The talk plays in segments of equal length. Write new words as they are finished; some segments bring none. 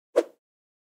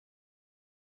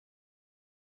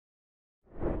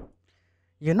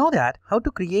You know that how to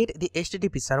create the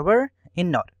HTTP server in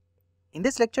Node. In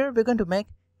this lecture, we're going to make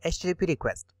HTTP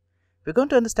request. We're going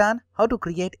to understand how to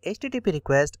create HTTP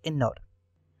request in Node.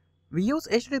 We use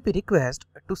HTTP request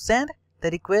to send the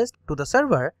request to the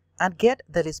server and get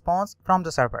the response from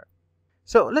the server.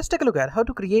 So let's take a look at how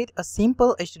to create a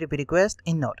simple HTTP request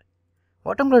in Node.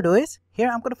 What I'm going to do is, here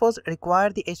I'm going to first require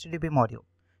the HTTP module.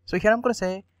 So here I'm going to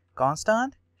say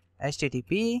constant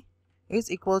HTTP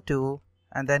is equal to,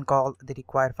 and then call the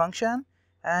required function,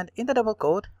 and in the double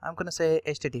quote I'm going to say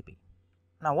HTTP.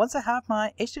 Now once I have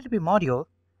my HTTP module,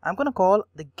 I'm going to call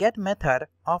the get method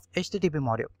of HTTP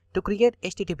module to create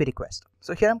HTTP request.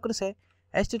 So here I'm going to say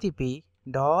HTTP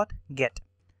dot get.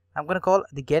 I'm going to call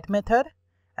the get method,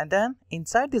 and then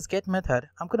inside this get method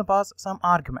I'm going to pass some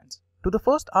arguments. To the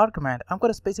first argument I'm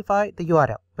going to specify the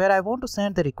URL where I want to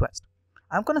send the request.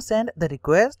 I'm going to send the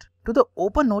request to the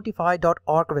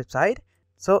opennotify.org website.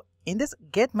 So in this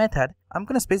get method I'm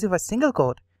going to specify single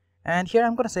quote, and here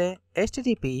I'm going to say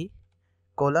HTTP :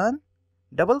 /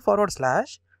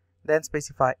 then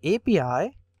specify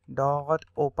API dot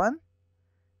open,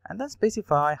 and then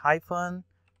specify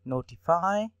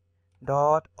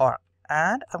 -notify.org,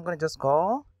 and I'm going to just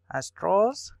call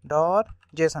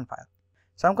astros.json file.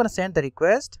 So I'm going to send the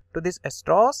request to this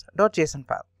astros.json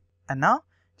file, and now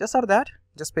just for that,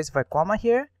 just specify comma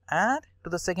here, and to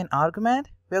the second argument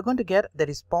we are going to get the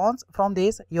response from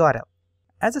this URL.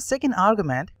 As a second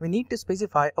argument, we need to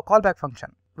specify a callback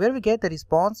function where we get the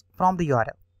response from the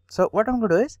URL. So what I'm going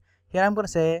to do is, here I'm going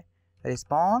to say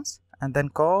response and then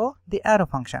call the arrow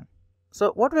function.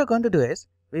 So what we are going to do is,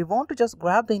 we want to just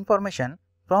grab the information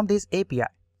from this API.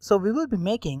 So we will be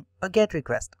making a get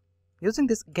request using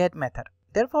this get method.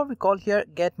 Therefore we call here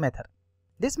get method.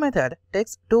 This method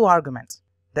takes two arguments,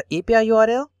 the API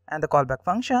URL and the callback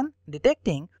function,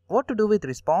 detecting what to do with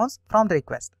response from the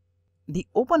request. The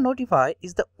OpenNotify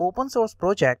is the open source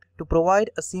project to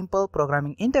provide a simple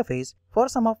programming interface for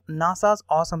some of NASA's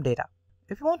awesome data.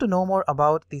 If you want to know more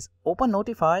about this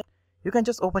OpenNotify, you can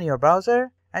just open your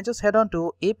browser and just head on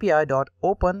to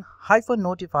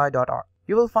api.open-notify.org.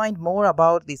 You will find more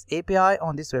about this API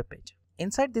on this webpage.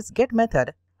 Inside this get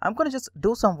method, I'm going to just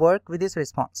do some work with this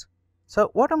response.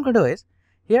 So what I'm going to do is,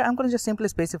 here I'm going to just simply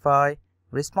specify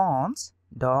response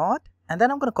dot, and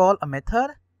then I'm going to call a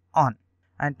method on.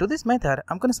 And to this method,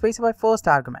 I'm going to specify first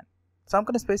argument. So I'm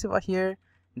going to specify here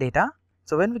data.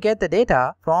 So when we get the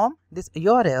data from this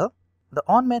URL, the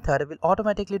on method will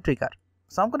automatically trigger.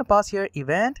 So I'm going to pass here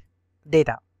event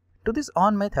data. To this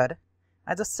on method,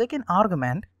 as a second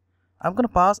argument, I'm going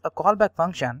to pass a callback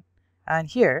function, and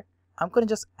here I'm going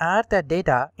to just add that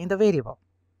data in the variable.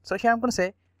 So here I'm going to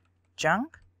say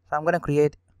chunk. So I'm going to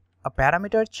create a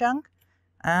parameter chunk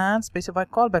and specify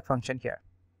callback function here.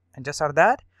 And just for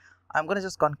that, I'm going to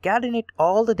just concatenate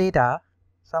all the data.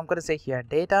 So I'm going to say here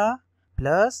data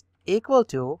plus equal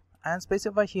to, and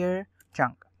specify here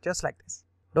chunk, just like this.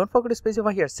 Don't forget to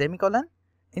specify here semicolon.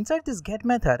 Inside this get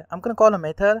method, I'm going to call a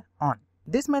method on.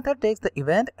 This method takes the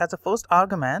event as a first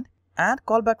argument and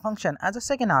callback function as a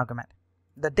second argument.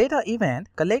 The data event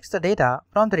collects the data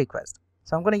from the request.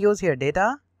 So I'm going to use here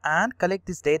data and collect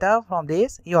this data from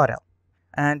this URL.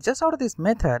 And just out of this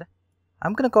method,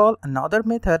 I'm going to call another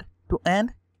method to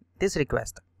end this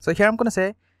request. So here I'm going to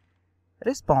say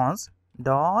response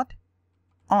dot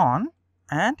on,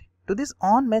 and to this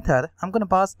on method I'm going to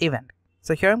pass event.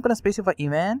 So here I'm going to specify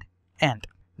event end.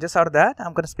 Just out of that,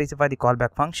 I'm going to specify the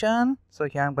callback function. So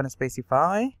here I'm going to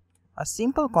specify a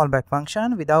simple callback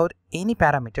function without any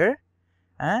parameter,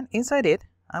 and inside it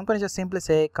I'm going to just simply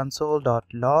say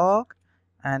console.log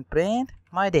and print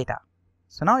my data.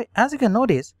 So now as you can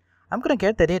notice, I'm going to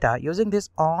get the data using this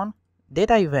on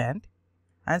data event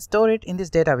and store it in this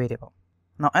data variable.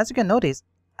 Now as you can notice,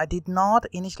 I did not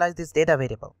initialize this data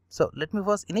variable. So let me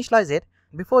first initialize it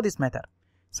before this method.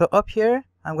 So up here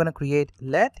I'm going to create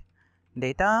let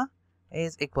data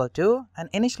is equal to,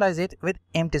 and initialize it with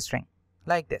empty string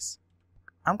like this.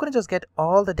 I'm going to just get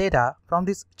all the data from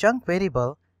this chunk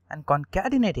variable and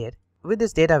concatenate it with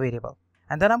this data variable,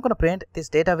 and then I'm going to print this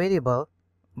data variable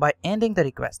by ending the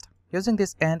request using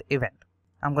this end event.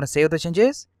 I'm going to save the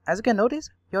changes. As you can notice,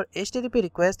 your HTTP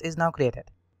request is now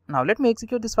created. Now let me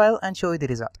execute this file and show you the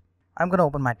result. I'm going to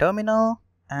open my terminal,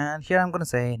 and here I'm going to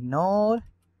say node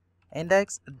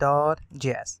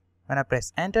index.js. When I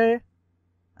press enter,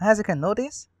 as you can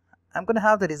notice, I'm going to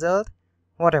have the result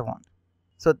what I want.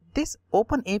 So this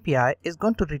open API is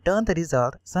going to return the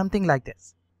result something like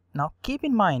this. Now keep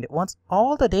in mind, once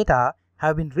all the data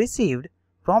have been received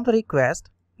from the request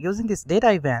using this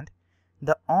data event,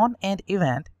 the on end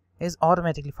event is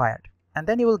automatically fired, and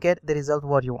then you will get the result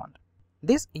what you want.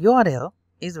 This URL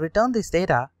is return this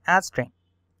data as string.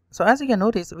 So as you can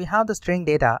notice, we have the string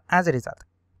data as a result.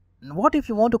 What if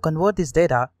you want to convert this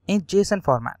data in JSON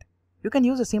format? You can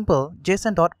use a simple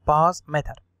json.parse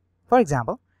method. For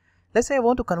example, let's say I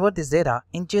want to convert this data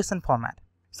in JSON format.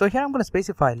 So here I'm going to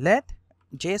specify let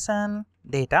JSON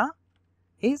data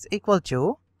is equal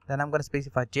to, then I'm going to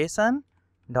specify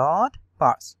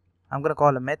json.parse. I'm going to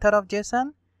call a method of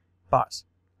JSON parse,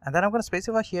 and then I'm going to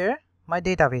specify here my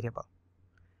data variable.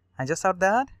 And just out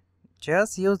that,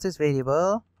 just use this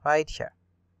variable right here.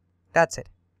 That's it.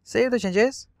 Save the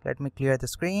changes. Let me clear the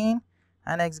screen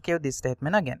and execute this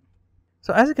statement again.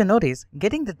 So as you can notice,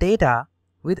 getting the data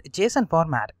with JSON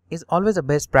format is always a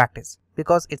best practice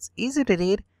because it's easy to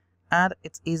read and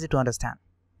it's easy to understand.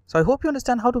 So I hope you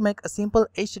understand how to make a simple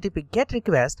HTTP GET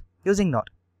request using Node.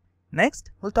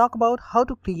 Next, we'll talk about how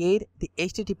to create the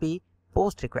HTTP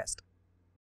POST request.